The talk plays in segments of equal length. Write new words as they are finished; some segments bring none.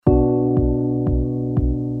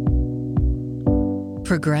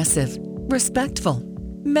progressive, respectful,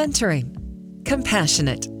 mentoring,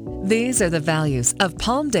 compassionate. These are the values of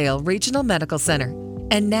Palmdale Regional Medical Center.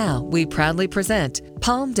 And now we proudly present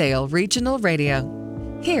Palmdale Regional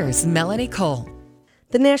Radio. Here's Melanie Cole.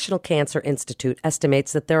 The National Cancer Institute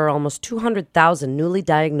estimates that there are almost 200,000 newly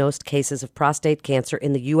diagnosed cases of prostate cancer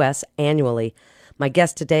in the U.S. annually. My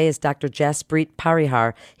guest today is Dr. Jaspreet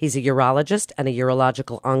Parihar. He's a urologist and a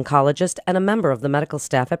urological oncologist and a member of the medical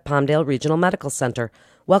staff at Palmdale Regional Medical Center.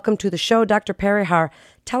 Welcome to the show, Dr. Parihar.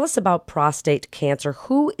 Tell us about prostate cancer.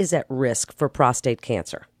 Who is at risk for prostate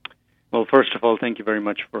cancer? Well, first of all, thank you very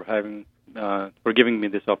much for giving me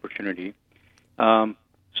this opportunity.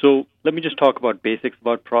 So let me just talk about basics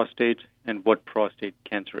about prostate and what prostate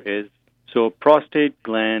cancer is. So prostate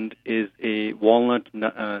gland is a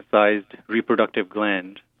walnut-sized reproductive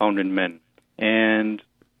gland found in men. And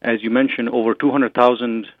as you mentioned, over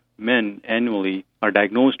 200,000 men annually are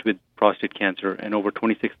diagnosed with prostate cancer, and over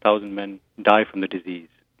 26,000 men die from the disease.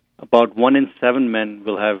 About 1 in 7 men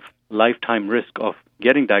will have lifetime risk of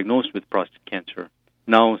getting diagnosed with prostate cancer.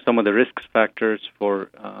 Now, some of the risk factors for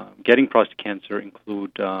getting prostate cancer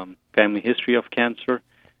include family history of cancer,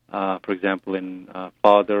 for example, in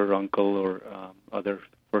father, uncle, or other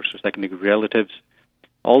first or second degree relatives.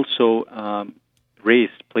 Also,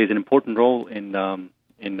 race plays an important role in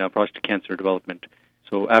prostate cancer development.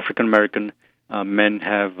 So, African American men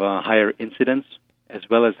have higher incidence as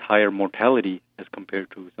well as higher mortality as compared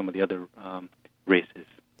to some of the other races.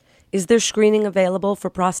 Is there screening available for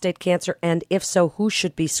prostate cancer? And if so, who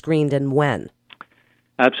should be screened and when?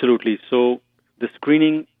 Absolutely. So the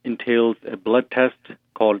screening entails a blood test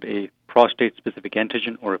called a prostate-specific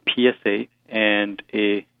antigen, or a PSA, and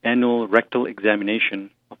an annual rectal examination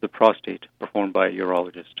of the prostate performed by a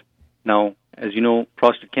urologist. Now, as you know,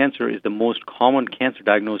 prostate cancer is the most common cancer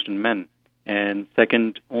diagnosed in men, and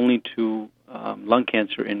second only to lung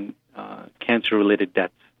cancer in cancer-related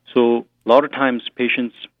deaths. So a lot of times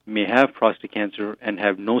patients may have prostate cancer and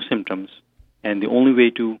have no symptoms, and the only way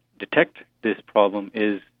to detect this problem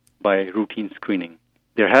is by routine screening.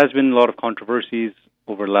 There has been a lot of controversies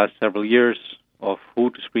over the last several years of who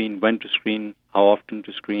to screen, when to screen, how often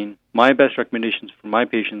to screen. My best recommendations for my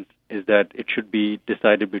patients is that it should be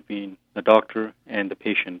decided between the doctor and the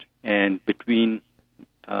patient, and between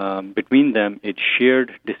them, a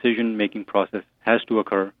shared decision-making process has to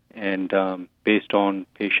occur, and based on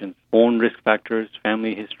patients' own risk factors,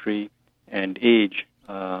 family history, and age,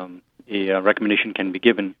 a recommendation can be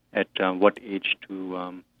given at what age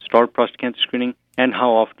to start prostate cancer screening and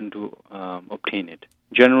how often to obtain it.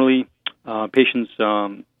 Generally, patients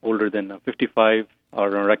older than 55 are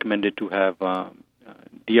recommended to have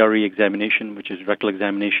DRE examination, which is rectal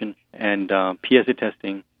examination, and PSA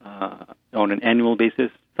testing on an annual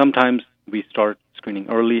basis. Sometimes we start screening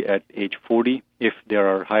early at age 40 if there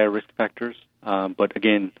are higher risk factors. But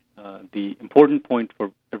again, the important point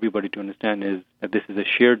for everybody to understand is that this is a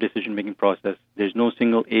shared decision-making process. There's no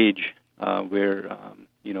single age where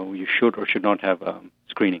you should or should not have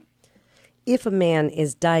screening. If a man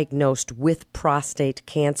is diagnosed with prostate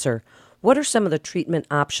cancer, what are some of the treatment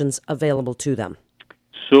options available to them?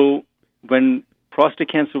 So when prostate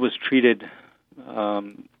cancer was treated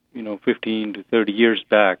 15 to 30 years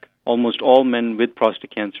back, almost all men with prostate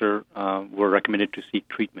cancer were recommended to seek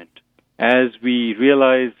treatment. As we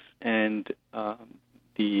realize and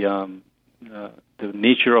the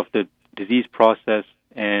nature of the disease process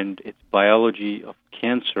and its biology of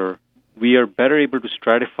cancer, we are better able to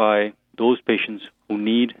stratify those patients who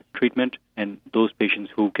need treatment and those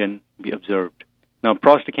patients who can be observed. Now,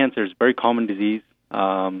 prostate cancer is a very common disease.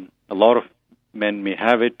 A lot of men may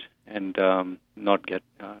have it and not get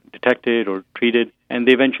detected or treated, and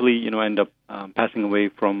they eventually, end up passing away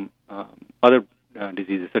from other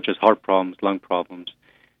diseases such as heart problems, lung problems,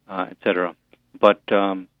 etc. But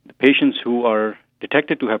the patients who are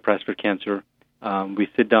detected to have prostate cancer, we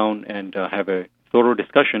sit down and have a thorough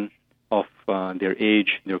discussion of their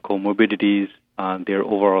age, their comorbidities, their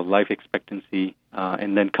overall life expectancy,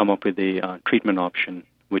 and then come up with a treatment option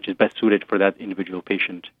which is best suited for that individual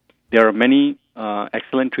patient. There are many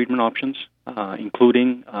excellent treatment options,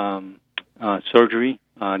 including surgery.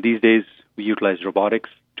 These days, we utilize robotics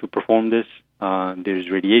to perform this. There's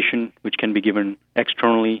radiation, which can be given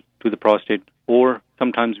externally to the prostate, or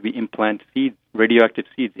sometimes we implant seeds, radioactive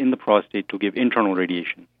seeds, in the prostate to give internal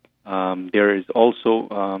radiation. There is also,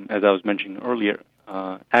 as I was mentioning earlier,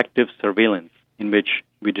 active surveillance, in which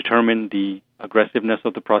we determine the aggressiveness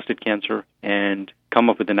of the prostate cancer and come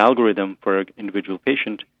up with an algorithm for an individual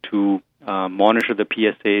patient to monitor the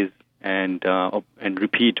PSAs and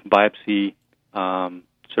repeat biopsy on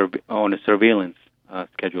a surveillance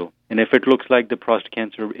schedule. And if it looks like the prostate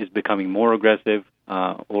cancer is becoming more aggressive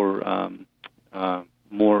or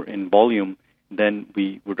more in volume, then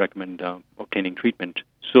we would recommend obtaining treatment.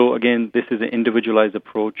 So again, this is an individualized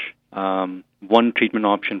approach. One treatment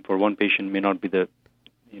option for one patient may not be the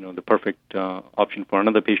perfect option for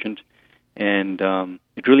another patient, and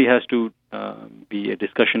it really has to be a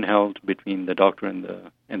discussion held between the doctor and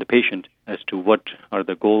the patient as to what are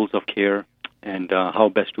the goals of care and how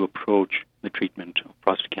best to approach the treatment of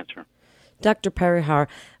prostate cancer. Dr. Parihar,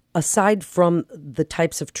 aside from the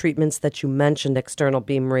types of treatments that you mentioned, external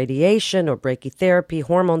beam radiation or brachytherapy,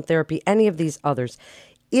 hormone therapy, any of these others,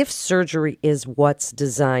 if surgery is what's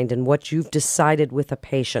designed and what you've decided with a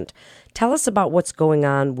patient, tell us about what's going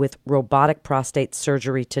on with robotic prostate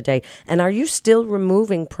surgery today. And are you still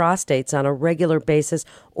removing prostates on a regular basis,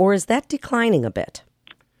 or is that declining a bit?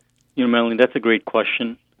 Melanie, that's a great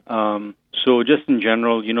question. So just in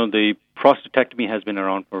general, the prostatectomy has been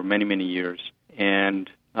around for many, many years. And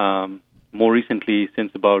more recently,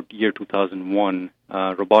 since about year 2001,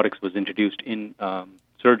 robotics was introduced in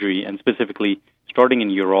surgery, and specifically starting in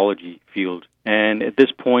urology field. And at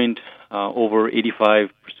this point, over 85%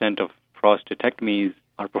 of prostatectomies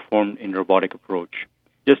are performed in robotic approach.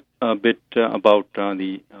 Just a bit about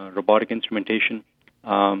the robotic instrumentation.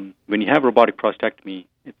 When you have robotic prostatectomy,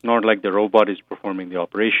 it's not like the robot is performing the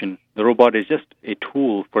operation. The robot is just a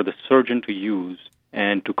tool for the surgeon to use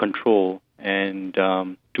and to control and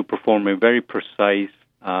to perform a very precise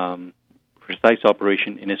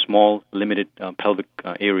operation in a small, limited pelvic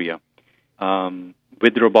area.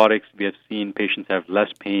 With robotics, we have seen patients have less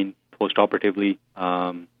pain post-operatively.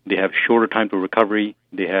 They have shorter time to recovery.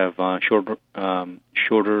 They have shorter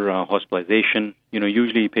hospitalization.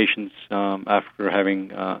 Usually patients after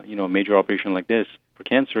having a major operation like this for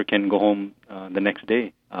cancer can go home the next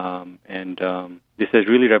day. And this has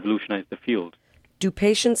really revolutionized the field. Do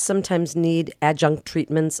patients sometimes need adjunct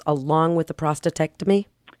treatments along with the prostatectomy?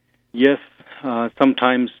 Yes.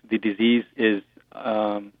 Sometimes the disease is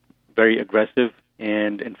very aggressive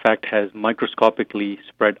and, in fact, has microscopically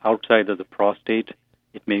spread outside of the prostate.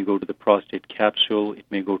 It may go to the prostate capsule. It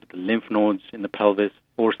may go to the lymph nodes in the pelvis,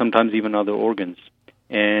 or sometimes even other organs.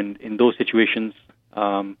 And in those situations,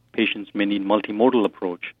 patients may need multimodal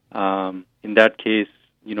approach. In that case,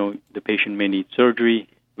 the patient may need surgery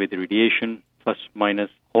with radiation plus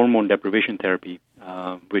minus hormone deprivation therapy,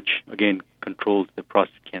 which, again, controls the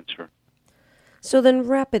prostate cancer. So then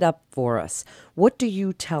wrap it up for us. What do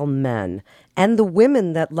you tell men and the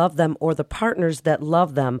women that love them or the partners that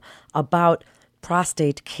love them about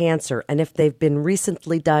prostate cancer? And if they've been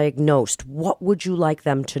recently diagnosed, what would you like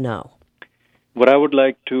them to know? What I would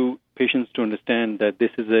like patients to understand that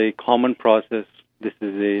this is a common process. This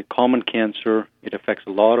is a common cancer. It affects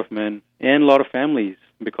a lot of men and a lot of families,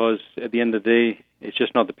 because at the end of the day, it's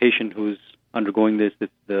just not the patient who's undergoing this.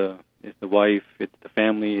 It's the wife, it's the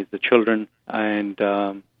family, it's the children. And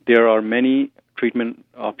there are many treatment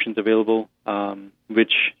options available,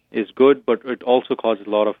 which is good, but it also causes a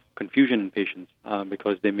lot of confusion in patients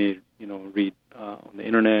because they may, read on the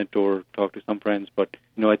internet or talk to some friends. But,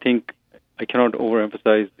 I think I cannot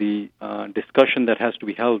overemphasize the discussion that has to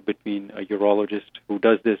be held between a urologist who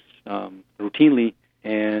does this routinely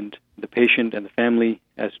and the patient and the family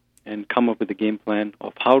and come up with a game plan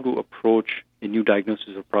of how to approach a new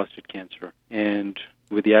diagnosis of prostate cancer. And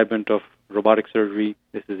with the advent of robotic surgery,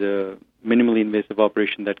 this is a minimally invasive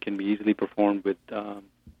operation that can be easily performed with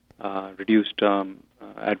reduced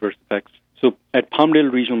adverse effects. So at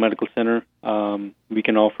Palmdale Regional Medical Center, we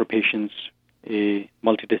can offer patients a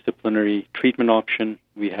multidisciplinary treatment option.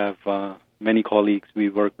 We have many colleagues. We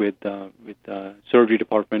work with surgery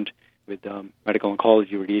department, with medical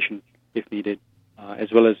oncology, radiation if needed,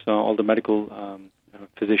 as well as all the medical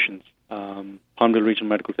physicians. Palmdale Regional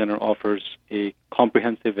Medical Center offers a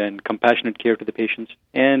comprehensive and compassionate care to the patients,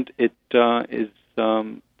 and it is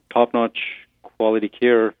top-notch quality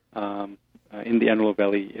care in the Antelope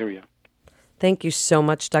Valley area. Thank you so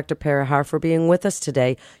much, Dr. Parihar, for being with us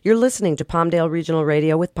today. You're listening to Palmdale Regional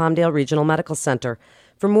Radio with Palmdale Regional Medical Center.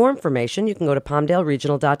 For more information, you can go to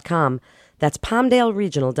palmdaleregional.com. That's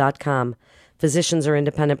palmdaleregional.com. Physicians are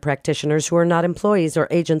independent practitioners who are not employees or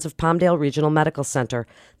agents of Palmdale Regional Medical Center.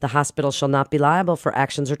 The hospital shall not be liable for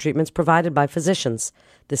actions or treatments provided by physicians.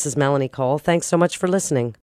 This is Melanie Cole. Thanks so much for listening.